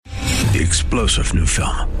the explosive new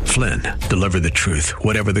film, Flynn, Deliver the Truth,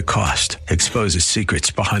 Whatever the Cost, exposes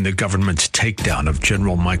secrets behind the government's takedown of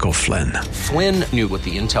General Michael Flynn. Flynn knew what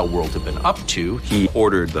the intel world had been up to. He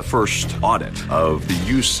ordered the first audit of the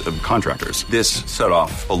use of contractors. This set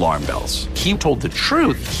off alarm bells. He told the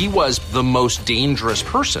truth. He was the most dangerous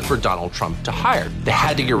person for Donald Trump to hire. They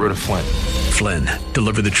had to get rid of Flynn. Flynn,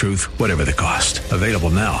 Deliver the Truth, Whatever the Cost. Available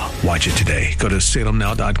now. Watch it today. Go to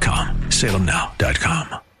salemnow.com.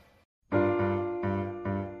 salemnow.com.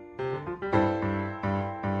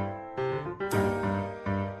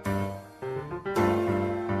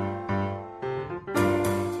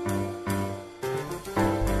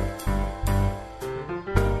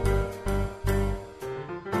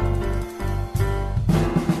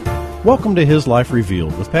 Welcome to His Life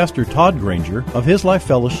Revealed with Pastor Todd Granger of His Life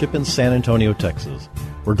Fellowship in San Antonio, Texas.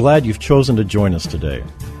 We're glad you've chosen to join us today.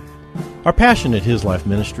 Our passion at His Life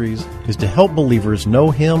Ministries is to help believers know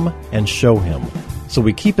Him and show Him. So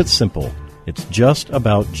we keep it simple. It's just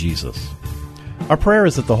about Jesus. Our prayer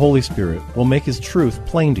is that the Holy Spirit will make His truth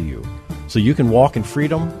plain to you so you can walk in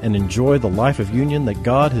freedom and enjoy the life of union that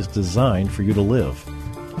God has designed for you to live.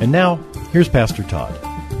 And now, here's Pastor Todd.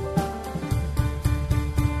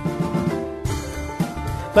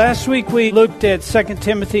 Last week we looked at 2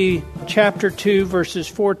 Timothy chapter 2, verses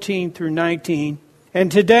 14 through 19. And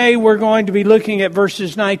today we're going to be looking at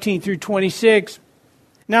verses 19 through 26.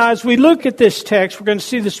 Now, as we look at this text, we're going to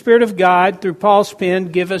see the Spirit of God, through Paul's pen,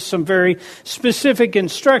 give us some very specific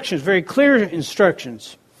instructions, very clear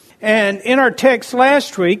instructions. And in our text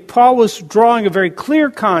last week, Paul was drawing a very clear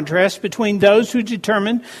contrast between those who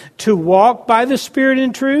determine to walk by the Spirit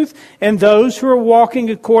in truth and those who are walking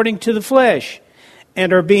according to the flesh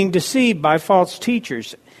and are being deceived by false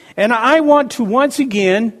teachers. And I want to once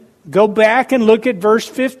again go back and look at verse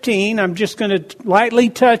 15. I'm just going to lightly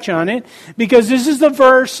touch on it because this is the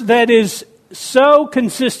verse that is so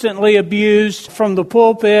consistently abused from the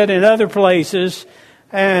pulpit and other places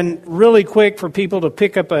and really quick for people to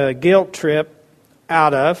pick up a guilt trip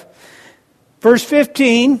out of. Verse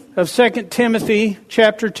 15 of 2 Timothy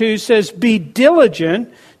chapter 2 says, "Be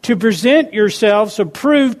diligent to present yourselves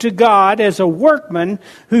approved to God as a workman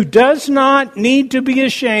who does not need to be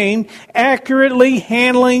ashamed, accurately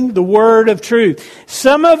handling the word of truth."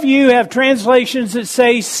 Some of you have translations that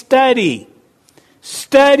say study.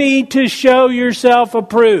 Study to show yourself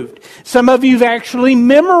approved. Some of you have actually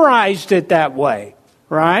memorized it that way,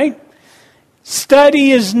 right?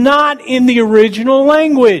 Study is not in the original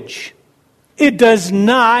language. It does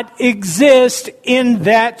not exist in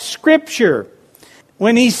that scripture.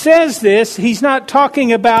 When he says this, he's not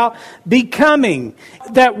talking about becoming.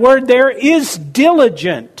 That word there is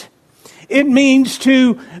diligent. It means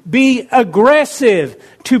to be aggressive,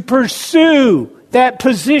 to pursue that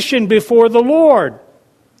position before the Lord.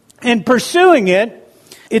 And pursuing it,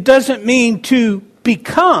 it doesn't mean to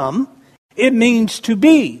become, it means to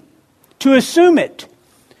be, to assume it.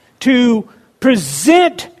 To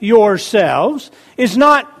present yourselves is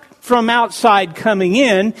not from outside coming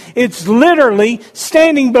in. It's literally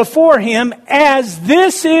standing before Him as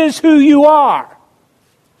this is who you are.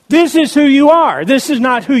 This is who you are. This is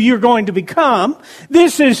not who you're going to become.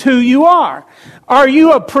 This is who you are. Are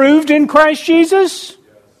you approved in Christ Jesus?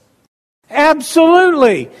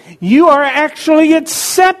 Absolutely. You are actually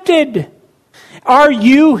accepted. Are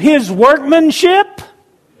you His workmanship?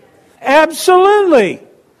 Absolutely.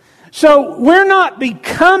 So we're not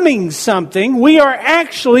becoming something. We are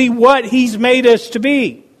actually what He's made us to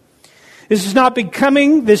be. This is not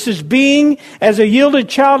becoming. This is being. As a yielded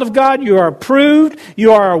child of God, you are approved.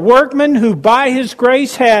 You are a workman who by His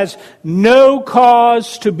grace has no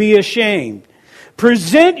cause to be ashamed.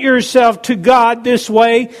 Present yourself to God this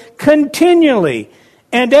way continually.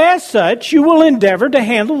 And as such, you will endeavor to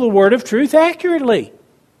handle the word of truth accurately.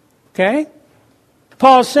 Okay?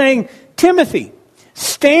 Paul's saying, Timothy,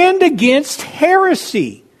 stand against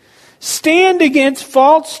heresy. Stand against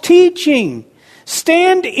false teaching.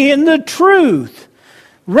 Stand in the truth.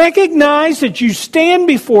 Recognize that you stand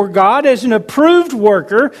before God as an approved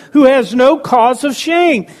worker who has no cause of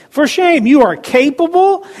shame. For shame, you are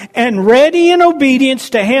capable and ready in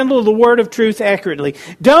obedience to handle the word of truth accurately.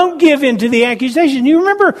 Don't give in to the accusation. You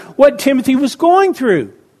remember what Timothy was going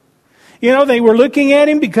through. You know, they were looking at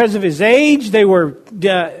him because of his age. They were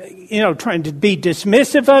trying to be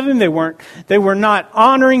dismissive of him. They were not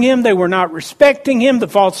honoring him. They were not respecting him. The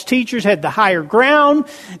false teachers had the higher ground.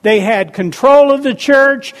 They had control of the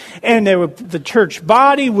church, and the church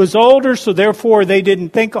body was older, so therefore they didn't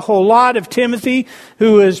think a whole lot of Timothy,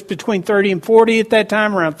 who was between 30 and 40 at that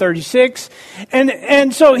time, around 36.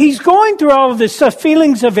 And so he's going through all of this stuff,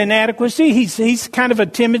 feelings of inadequacy. He's kind of a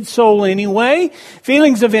timid soul anyway.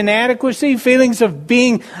 Feelings of inadequacy, feelings of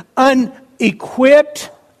being unequipped,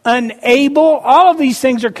 unable. All of these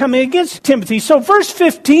things are coming against Timothy. So verse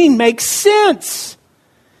 15 makes sense.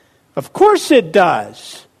 Of course it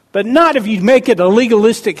does. But not if you make it a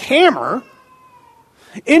legalistic hammer.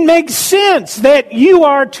 It makes sense that you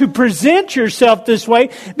are to present yourself this way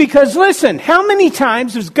because, listen, how many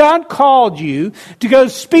times has God called you to go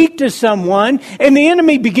speak to someone and the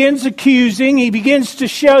enemy begins accusing, he begins to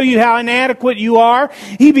show you how inadequate you are,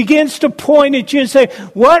 he begins to point at you and say,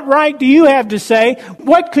 what right do you have to say?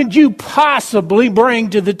 What could you possibly bring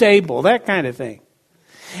to the table? That kind of thing.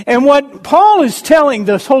 And what Paul is telling,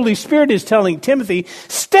 the Holy Spirit is telling Timothy,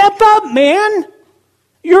 step up, man.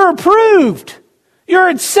 You're approved. You're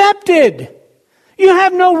accepted. You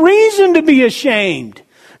have no reason to be ashamed.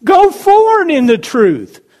 Go forward in the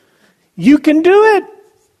truth. You can do it.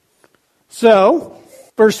 So,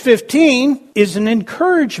 verse 15 is an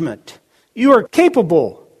encouragement. You are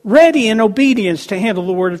capable, ready in obedience to handle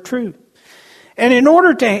the word of truth. And in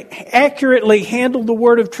order to accurately handle the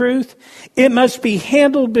word of truth, it must be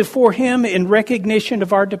handled before him in recognition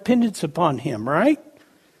of our dependence upon him, right?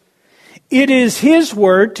 It is his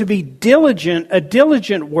word to be diligent, a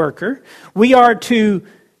diligent worker. We are to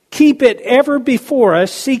keep it ever before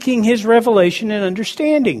us, seeking his revelation and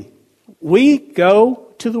understanding. We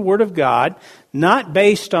go to the word of God, not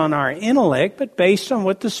based on our intellect, but based on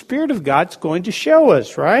what the Spirit of God's going to show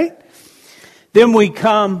us, right? Then we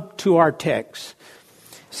come to our text.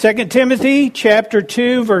 2 Timothy chapter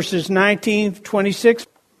 2, verses 19 to 26.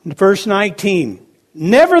 Verse 19.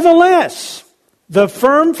 Nevertheless, the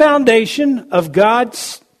firm foundation of God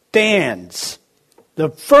stands. The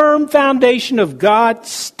firm foundation of God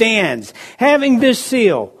stands, having this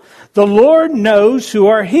seal. The Lord knows who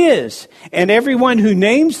are his, and everyone who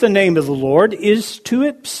names the name of the Lord is to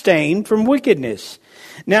abstain from wickedness.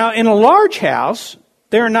 Now, in a large house,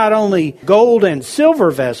 there are not only gold and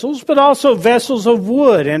silver vessels, but also vessels of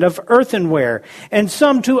wood and of earthenware, and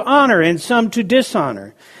some to honor and some to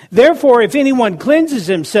dishonor. Therefore, if anyone cleanses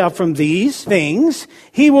himself from these things,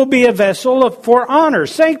 he will be a vessel for honor,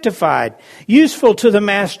 sanctified, useful to the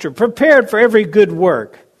master, prepared for every good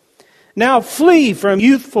work. Now flee from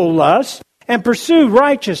youthful lust and pursue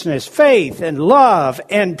righteousness, faith, and love,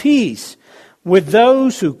 and peace with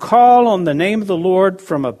those who call on the name of the Lord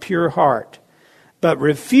from a pure heart. But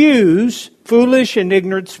refuse foolish and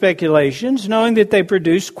ignorant speculations, knowing that they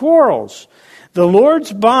produce quarrels. The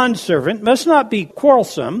Lord's bondservant must not be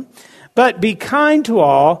quarrelsome, but be kind to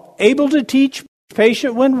all, able to teach,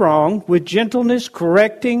 patient when wrong, with gentleness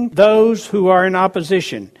correcting those who are in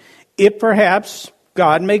opposition. If perhaps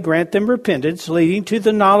God may grant them repentance, leading to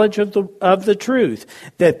the knowledge of the truth,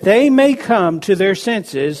 that they may come to their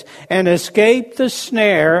senses and escape the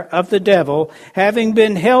snare of the devil, having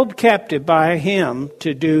been held captive by him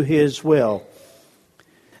to do his will.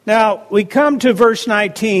 Now, we come to verse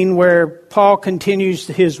 19 where Paul continues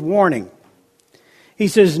his warning. He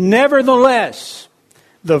says, nevertheless,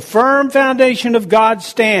 the firm foundation of God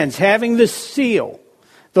stands, having the seal.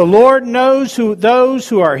 The Lord knows those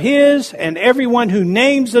who are his, and everyone who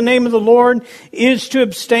names the name of the Lord is to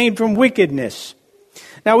abstain from wickedness.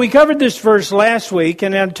 Now, we covered this verse last week,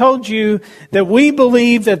 and I told you that we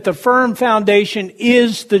believe that the firm foundation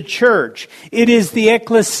is the church. It is the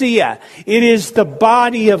ecclesia. It is the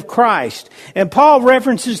body of Christ. And Paul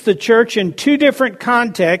references the church in two different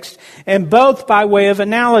contexts, and both by way of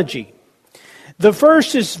analogy. The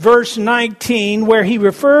first is verse 19, where he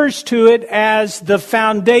refers to it as the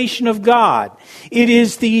foundation of God. It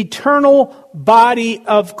is the eternal body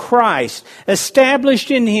of Christ, established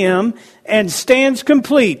in him and stands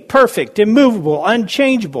complete, perfect, immovable,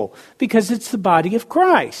 unchangeable, because it's the body of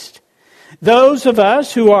Christ. Those of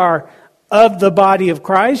us who are of the body of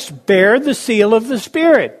Christ bear the seal of the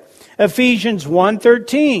Spirit. Ephesians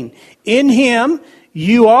 1:13. In him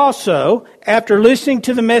you also, after listening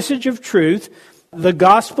to the message of truth, the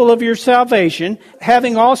gospel of your salvation,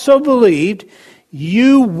 having also believed,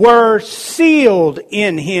 you were sealed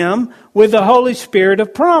in him with the Holy Spirit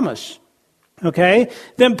of promise. Okay?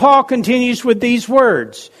 Then Paul continues with these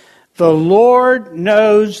words. The Lord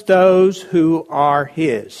knows those who are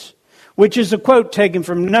his. Which is a quote taken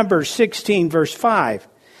from Numbers 16, verse 5.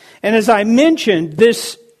 And as I mentioned,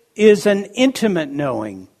 this is an intimate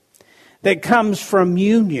knowing. that comes from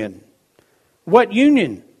union. What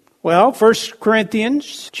union? Well, 1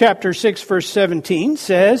 Corinthians chapter 6, verse 17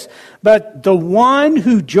 says, "But the one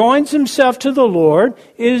who joins himself to the Lord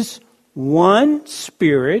is one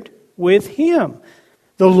spirit with him."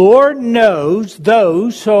 The Lord knows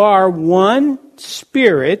those who are one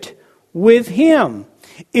spirit with him.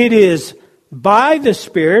 It is by the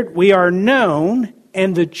Spirit we are known,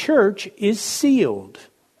 and the church is sealed.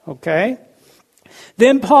 Okay?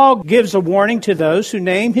 Then Paul gives a warning to those who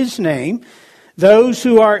name his name, those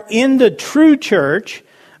who are in the true church,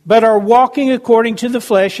 but are walking according to the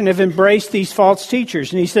flesh and have embraced these false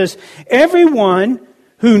teachers. And he says, everyone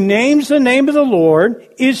who names the name of the Lord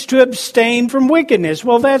is to abstain from wickedness.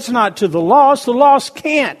 Well, that's not to the lost. The lost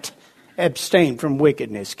can't abstain from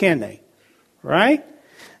wickedness, can they? Right?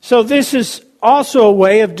 So this is also a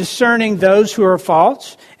way of discerning those who are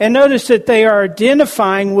false. And notice that they are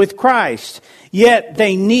identifying with Christ, yet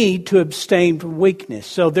they need to abstain from weakness.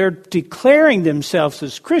 So they're declaring themselves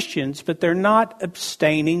as Christians, but they're not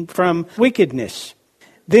abstaining from wickedness.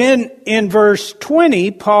 Then in verse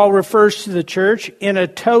 20, Paul refers to the church in a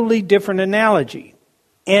totally different analogy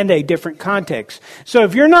and a different context. So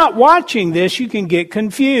if you're not watching this, you can get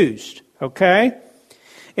confused, okay?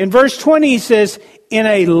 In verse 20, he says, "In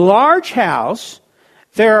a large house,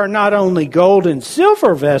 there are not only gold and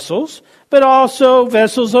silver vessels, but also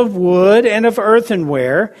vessels of wood and of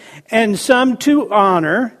earthenware, and some to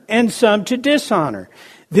honor and some to dishonor."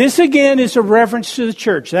 This again is a reference to the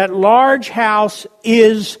church. That large house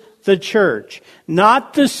is the church,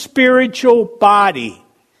 not the spiritual body.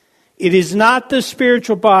 It is not the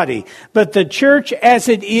spiritual body, but the church as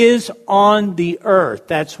it is on the earth.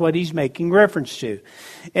 That's what he's making reference to.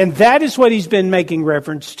 And that is what he's been making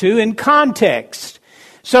reference to in context.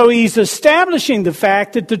 So he's establishing the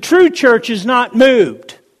fact that the true church is not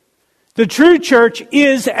moved. The true church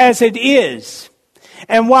is as it is.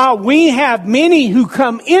 And while we have many who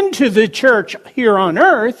come into the church here on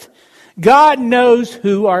earth, God knows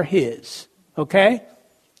who are his. Okay?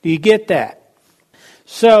 Do you get that?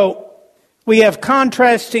 So we have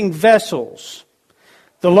contrasting vessels.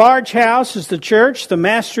 The large house is the church. The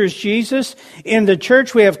master is Jesus. In the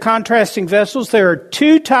church we have contrasting vessels. There are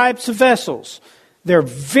two types of vessels. They're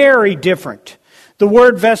very different. The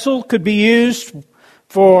word vessel could be used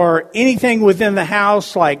for anything within the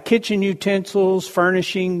house, like kitchen utensils,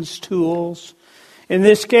 furnishings, tools. In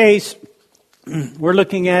this case, we're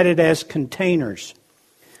looking at it as containers.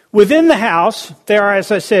 Within the house, there are,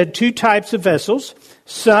 as I said, two types of vessels.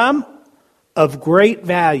 Some of great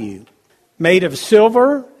value, made of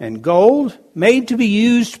silver and gold, made to be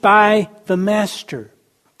used by the master.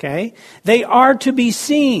 Okay? They are to be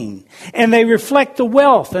seen, and they reflect the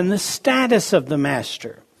wealth and the status of the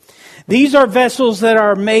master. These are vessels that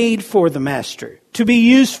are made for the master, to be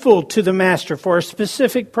useful to the master for a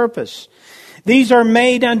specific purpose. These are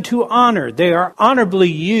made unto honor. They are honorably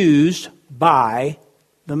used by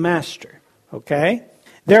the master. Okay?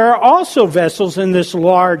 There are also vessels in this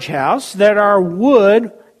large house that are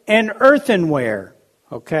wood and earthenware.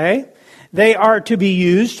 Okay? They are to be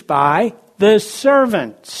used by the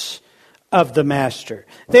servants of the master.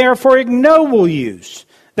 They are for ignoble use.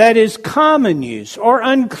 That is common use or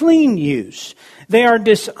unclean use. They are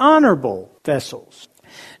dishonorable vessels.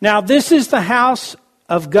 Now, this is the house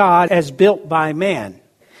of God as built by man.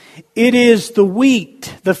 It is the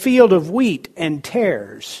wheat, the field of wheat and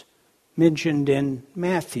tares mentioned in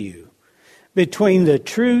Matthew. Between the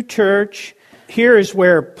true church, here is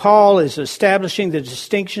where Paul is establishing the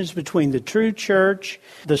distinctions between the true church,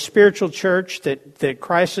 the spiritual church that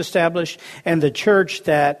Christ established, and the church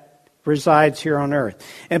that resides here on earth.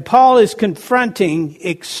 And Paul is confronting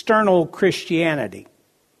external Christianity.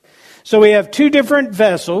 So we have two different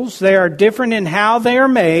vessels. They are different in how they are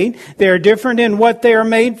made. They are different in what they are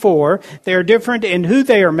made for. They are different in who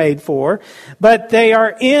they are made for. But they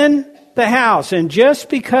are in the house. And just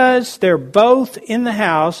because they're both in the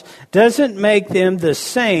house doesn't make them the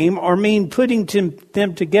same or mean putting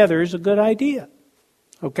them together is a good idea.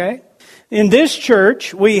 Okay? In this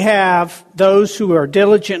church, we have those who are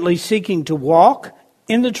diligently seeking to walk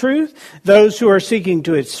in the truth, those who are seeking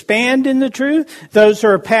to expand in the truth, those who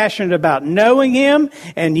are passionate about knowing Him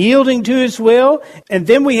and yielding to His will, and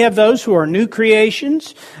then we have those who are new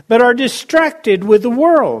creations, but are distracted with the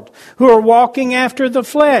world, who are walking after the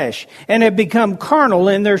flesh and have become carnal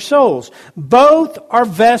in their souls. Both are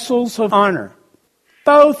vessels of honor.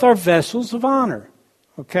 Both are vessels of honor.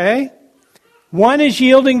 Okay? One is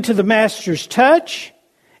yielding to the Master's touch,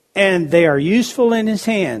 and they are useful in his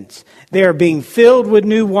hands. They are being filled with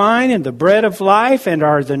new wine and the bread of life, and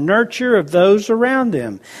are the nurture of those around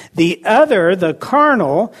them. The other, the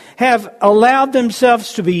carnal, have allowed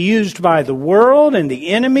themselves to be used by the world and the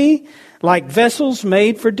enemy like vessels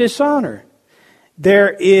made for dishonor.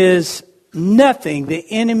 There is nothing the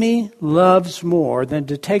enemy loves more than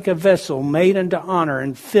to take a vessel made unto honor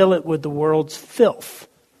and fill it with the world's filth.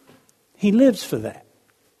 He lives for that.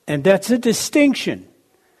 And that's a distinction.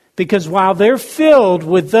 Because while they're filled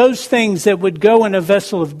with those things that would go in a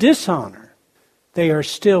vessel of dishonor, they are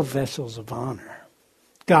still vessels of honor.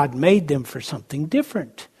 God made them for something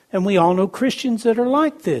different. And we all know Christians that are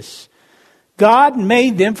like this. God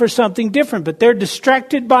made them for something different, but they're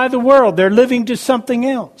distracted by the world. They're living to something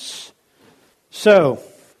else. So,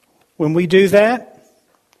 when we do that,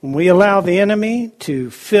 when we allow the enemy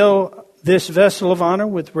to fill this vessel of honor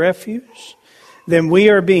with refuse, then we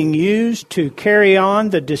are being used to carry on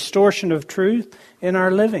the distortion of truth in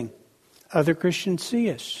our living. Other Christians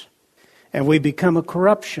see us. And we become a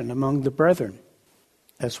corruption among the brethren.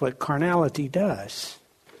 That's what carnality does.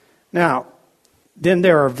 Now, then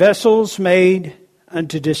there are vessels made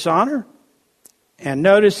unto dishonor. And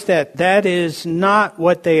notice that that is not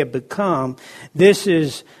what they have become. This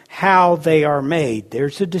is how they are made.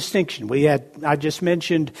 There's a distinction. I just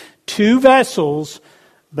mentioned two vessels,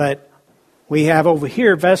 but we have over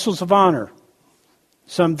here vessels of honor.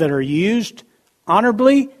 Some that are used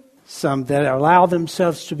honorably, some that allow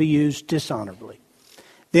themselves to be used dishonorably.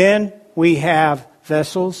 Then we have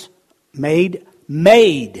vessels made,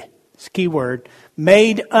 it's a key word,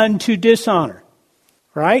 made unto dishonor.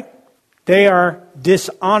 Right? They are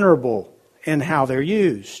dishonorable in how they're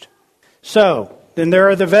used. So, then there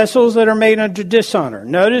are the vessels that are made unto dishonor.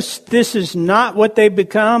 Notice this is not what they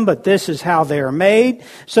become, but this is how they are made.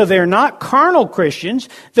 So they're not carnal Christians.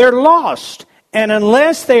 They're lost. And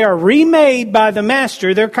unless they are remade by the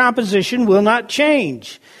Master, their composition will not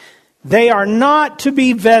change. They are not to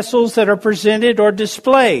be vessels that are presented or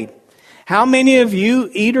displayed. How many of you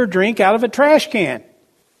eat or drink out of a trash can?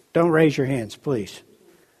 Don't raise your hands, please.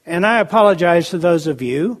 And I apologize to those of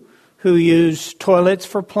you who use toilets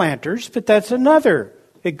for planters, but that's another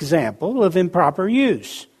example of improper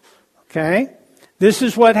use. Okay? This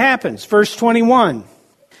is what happens. Verse 21.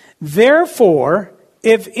 Therefore,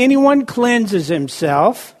 if anyone cleanses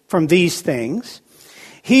himself from these things,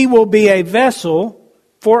 he will be a vessel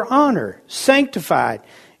for honor, sanctified,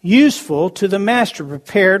 useful to the master,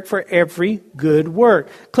 prepared for every good work.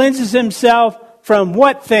 Cleanses himself from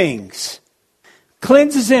what things?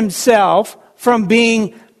 Cleanses himself from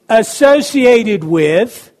being associated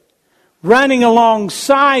with, running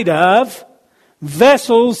alongside of,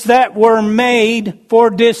 vessels that were made for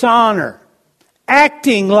dishonor.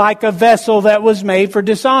 Acting like a vessel that was made for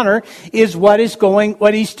dishonor is what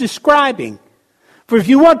he's describing. For if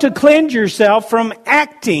you want to cleanse yourself from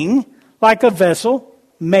acting like a vessel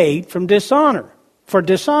made from dishonor, for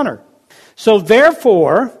dishonor. So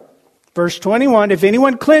therefore, verse 21, if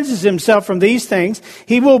anyone cleanses himself from these things,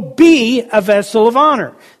 he will be a vessel of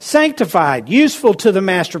honor, sanctified, useful to the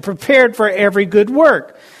master, prepared for every good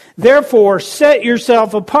work. Therefore, set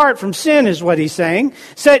yourself apart from sin, is what he's saying.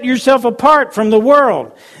 Set yourself apart from the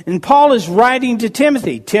world. And Paul is writing to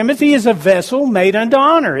Timothy. Timothy is a vessel made unto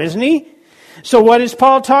honor, isn't he? So what is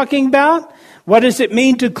Paul talking about? What does it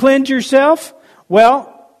mean to cleanse yourself? Well,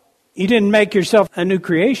 you didn't make yourself a new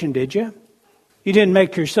creation, did you? You didn't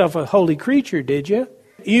make yourself a holy creature, did you?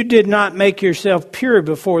 You did not make yourself pure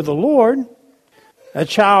before the Lord. A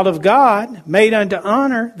child of God, made unto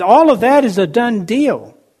honor. All of that is a done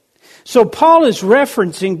deal. So Paul is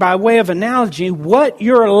referencing, by way of analogy, what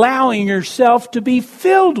you're allowing yourself to be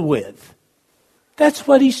filled with. That's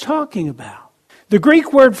what he's talking about. The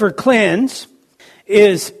Greek word for cleanse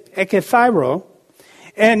is ekathairo,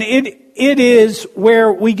 and it is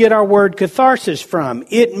where we get our word catharsis from.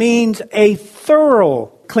 It means a thorough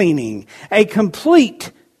cleaning, a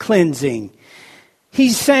complete cleansing.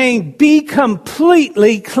 He's saying, be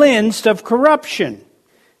completely cleansed of corruption.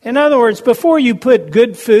 In other words, before you put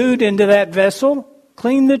good food into that vessel,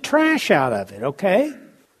 clean the trash out of it, okay?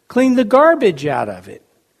 Clean the garbage out of it.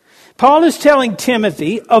 Paul is telling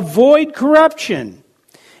Timothy, avoid corruption.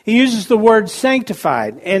 He uses the word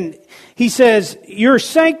sanctified, and he says, you're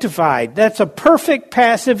sanctified. That's a perfect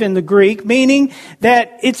passive in the Greek, meaning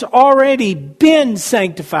that it's already been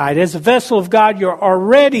sanctified. As a vessel of God, you're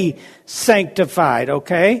already sanctified,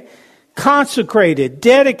 okay? Consecrated,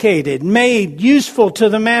 dedicated, made useful to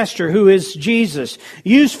the Master, who is Jesus.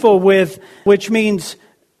 Useful with, which means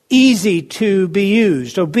easy to be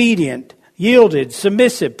used, obedient, yielded,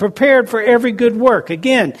 submissive, prepared for every good work.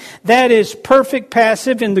 Again, that is perfect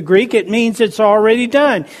passive in the Greek. It means it's already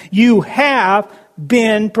done. You have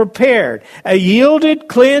been prepared. A yielded,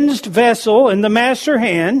 cleansed vessel in the master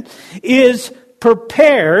hand is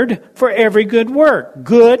prepared for every good work.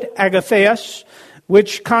 Good, agatheos,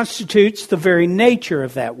 which constitutes the very nature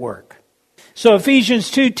of that work. So Ephesians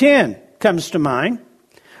 2:10 comes to mind.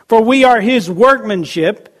 For we are his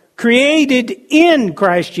workmanship, created in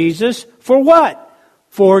Christ Jesus for what?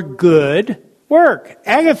 For good work.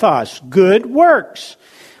 Agathos, good works,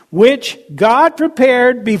 which God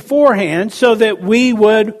prepared beforehand so that we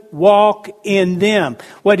would walk in them.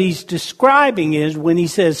 What he's describing is when he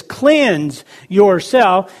says cleanse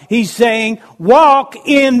yourself, he's saying walk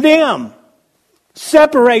in them.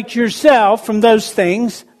 Separate yourself from those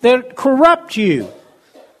things that corrupt you.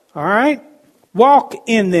 All right? Walk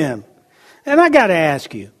in them. And I got to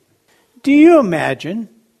ask you, do you imagine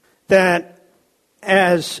that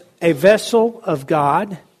as a vessel of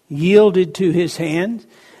God yielded to his hand,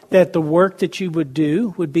 that the work that you would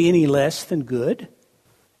do would be any less than good?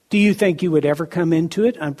 Do you think you would ever come into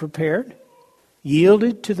it unprepared?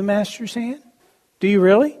 Yielded to the master's hand? Do you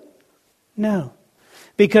really? No.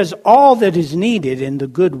 Because all that is needed in the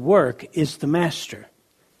good work is the master.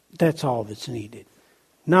 That's all that's needed.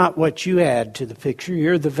 Not what you add to the picture.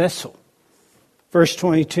 You're the vessel. Verse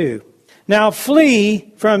 22. Now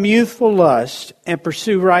flee from youthful lust and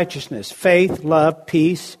pursue righteousness, faith, love,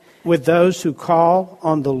 peace with those who call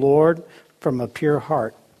on the Lord from a pure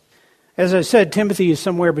heart. As I said, Timothy is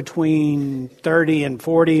somewhere between 30 and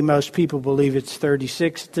 40. Most people believe it's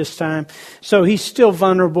 36 at this time. So he's still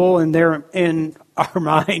vulnerable in our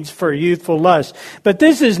minds for youthful lust. But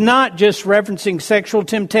this is not just referencing sexual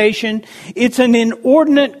temptation. It's an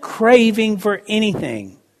inordinate craving for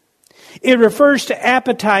anything. It refers to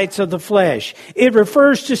appetites of the flesh. It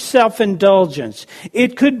refers to self-indulgence.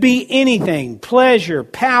 It could be anything. Pleasure,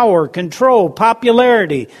 power, control,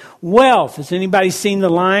 popularity, wealth. Has anybody seen the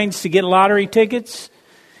lines to get lottery tickets?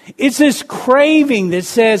 It's this craving that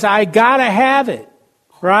says, I gotta have it.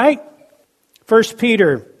 Right? 1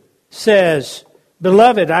 Peter says,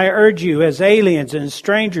 Beloved, I urge you as aliens and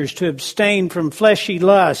strangers to abstain from fleshy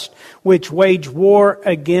lust, which wage war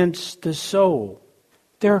against the soul.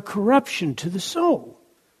 They're a corruption to the soul.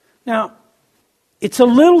 Now, it's the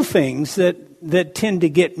little things that tend to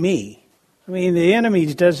get me. I mean, the enemy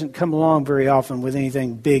doesn't come along very often with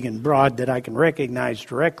anything big and broad that I can recognize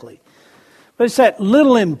directly. But it's that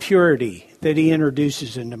little impurity that he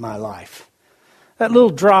introduces into my life. That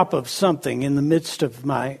little drop of something in the midst of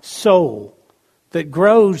my soul that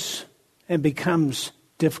grows and becomes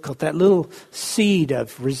difficult. That little seed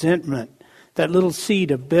of resentment. That little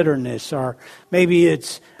seed of bitterness, or maybe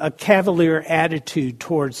it's a cavalier attitude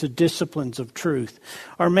towards the disciplines of truth,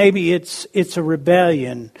 or maybe it's a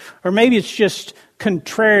rebellion, or maybe it's just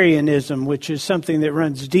contrarianism, which is something that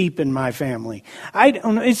runs deep in my family. I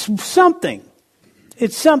don't know. It's something.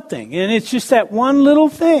 It's something, and it's just that one little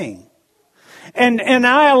thing. And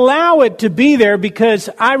I allow it to be there because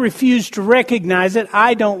I refuse to recognize it.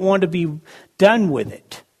 I don't want to be done with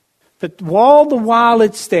it. But all the while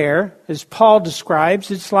it's there, as Paul describes,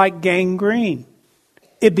 it's like gangrene.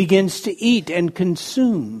 It begins to eat and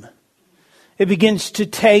consume. It begins to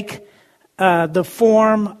take the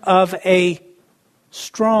form of a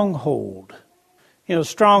stronghold. You know,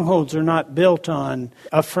 strongholds are not built on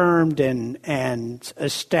affirmed and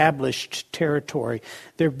established territory.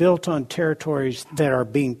 They're built on territories that are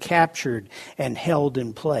being captured and held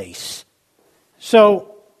in place.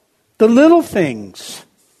 So, the little things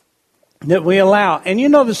that we allow. And you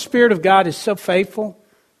know the Spirit of God is so faithful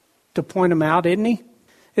to point them out, isn't he?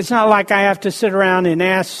 It's not like I have to sit around and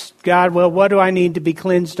ask God, well, what do I need to be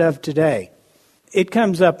cleansed of today? It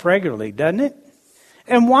comes up regularly, doesn't it?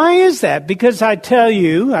 And why is that? Because I tell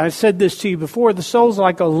you, I said this to you before, the soul's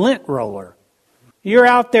like a lint roller. You're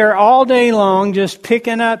out there all day long just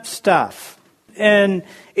picking up stuff. And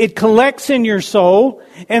it collects in your soul.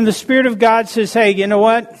 And the Spirit of God says, hey, you know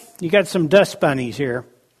what? You got some dust bunnies here.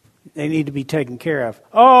 They need to be taken care of.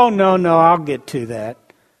 Oh, no, I'll get to that.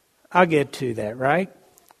 I'll get to that, right?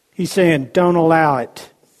 He's saying, don't allow it.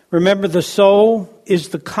 Remember, the soul is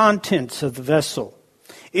the contents of the vessel.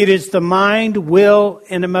 It is the mind, will,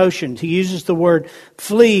 and emotions. He uses the word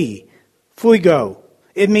flee, fuigo.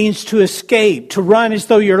 It means to escape, to run as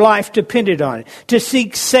though your life depended on it, to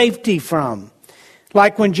seek safety from.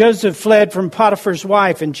 Like when Joseph fled from Potiphar's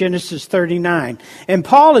wife in Genesis 39. And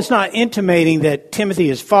Paul is not intimating that Timothy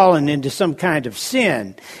has fallen into some kind of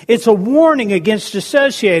sin. It's a warning against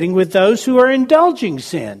associating with those who are indulging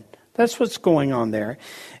sin. That's what's going on there.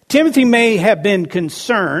 Timothy may have been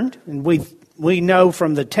concerned, and we know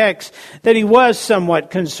from the text that he was somewhat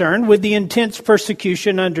concerned with the intense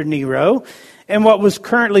persecution under Nero and what was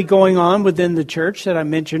currently going on within the church that I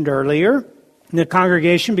mentioned earlier, in the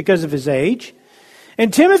congregation because of his age.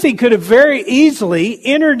 And Timothy could have very easily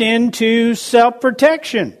entered into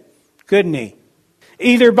self-protection, couldn't he?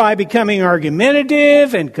 Either by becoming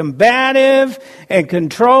argumentative and combative and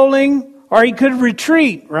controlling, or he could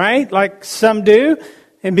retreat, right, like some do,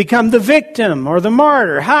 and become the victim or the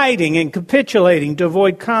martyr, hiding and capitulating to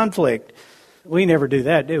avoid conflict. We never do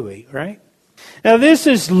that, do we, right? Now, this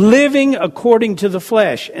is living according to the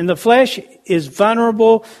flesh, and the flesh is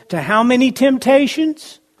vulnerable to how many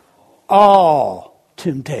temptations? All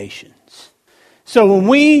temptations. So when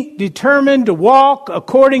we determine to walk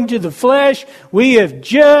according to the flesh, we have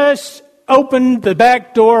just opened the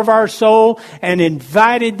back door of our soul and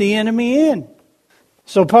invited the enemy in.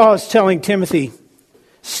 So Paul is telling Timothy,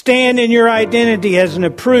 stand in your identity as an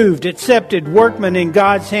approved, accepted workman in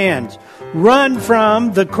God's hands. Run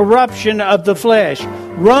from the corruption of the flesh.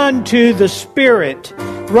 Run to the Spirit.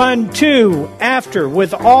 Run to, after,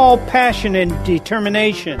 with all passion and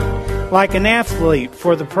determination, like an athlete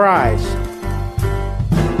for the prize.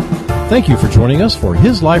 Thank you for joining us for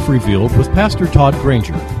His Life Revealed with Pastor Todd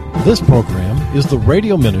Granger. This program is the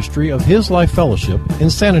radio ministry of His Life Fellowship in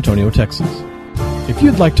San Antonio, Texas. If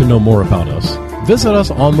you'd like to know more about us, visit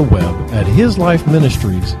us on the web at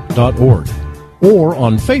hislifeministries.org or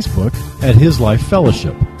on Facebook at His Life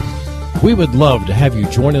Fellowship. We would love to have you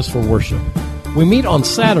join us for worship. We meet on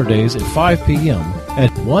Saturdays at 5 p.m.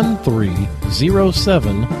 at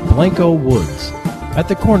 1307 Blanco Woods, at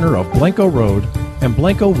the corner of Blanco Road and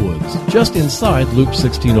Blanco Woods, just inside Loop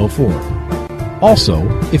 1604. Also,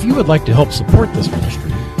 if you would like to help support this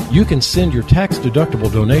ministry, you can send your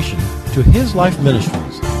tax-deductible donation to His Life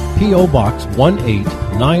Ministries, P.O. Box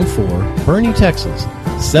 1894, Bernie, Texas,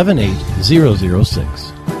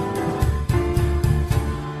 78006.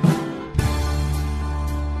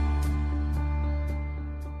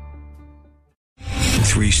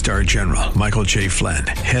 Three-star General Michael J. Flynn,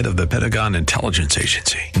 head of the Pentagon Intelligence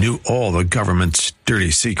Agency, knew all the government's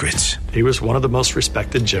dirty secrets. He was one of the most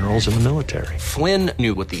respected generals in the military. Flynn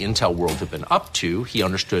knew what the intel world had been up to. He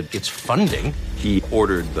understood its funding. He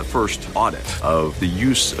ordered the first audit of the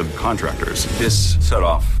use of contractors. This set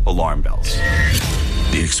off alarm bells.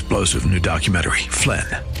 The explosive new documentary, Flynn,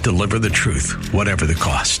 Deliver the Truth, Whatever the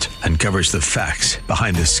Cost, uncovers the facts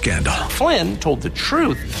behind this scandal. Flynn told the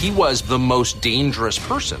truth. He was the most dangerous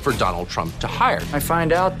person for Donald Trump to hire. I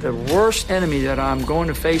find out the worst enemy that I'm going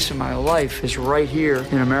to face in my life is right here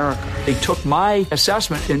in America. They took my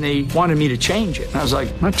assessment and they wanted me to change it. And I was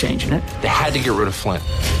like, I'm not changing it. They had to get rid of Flynn.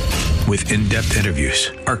 With in-depth interviews,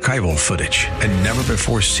 archival footage, and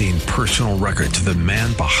never-before-seen personal records of the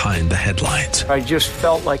man behind the headlines. I just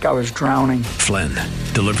felt like I was drowning. Flynn,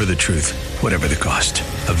 Deliver the Truth, Whatever the Cost.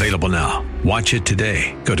 Available now. Watch it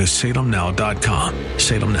today. Go to salemnow.com.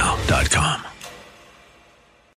 salemnow.com.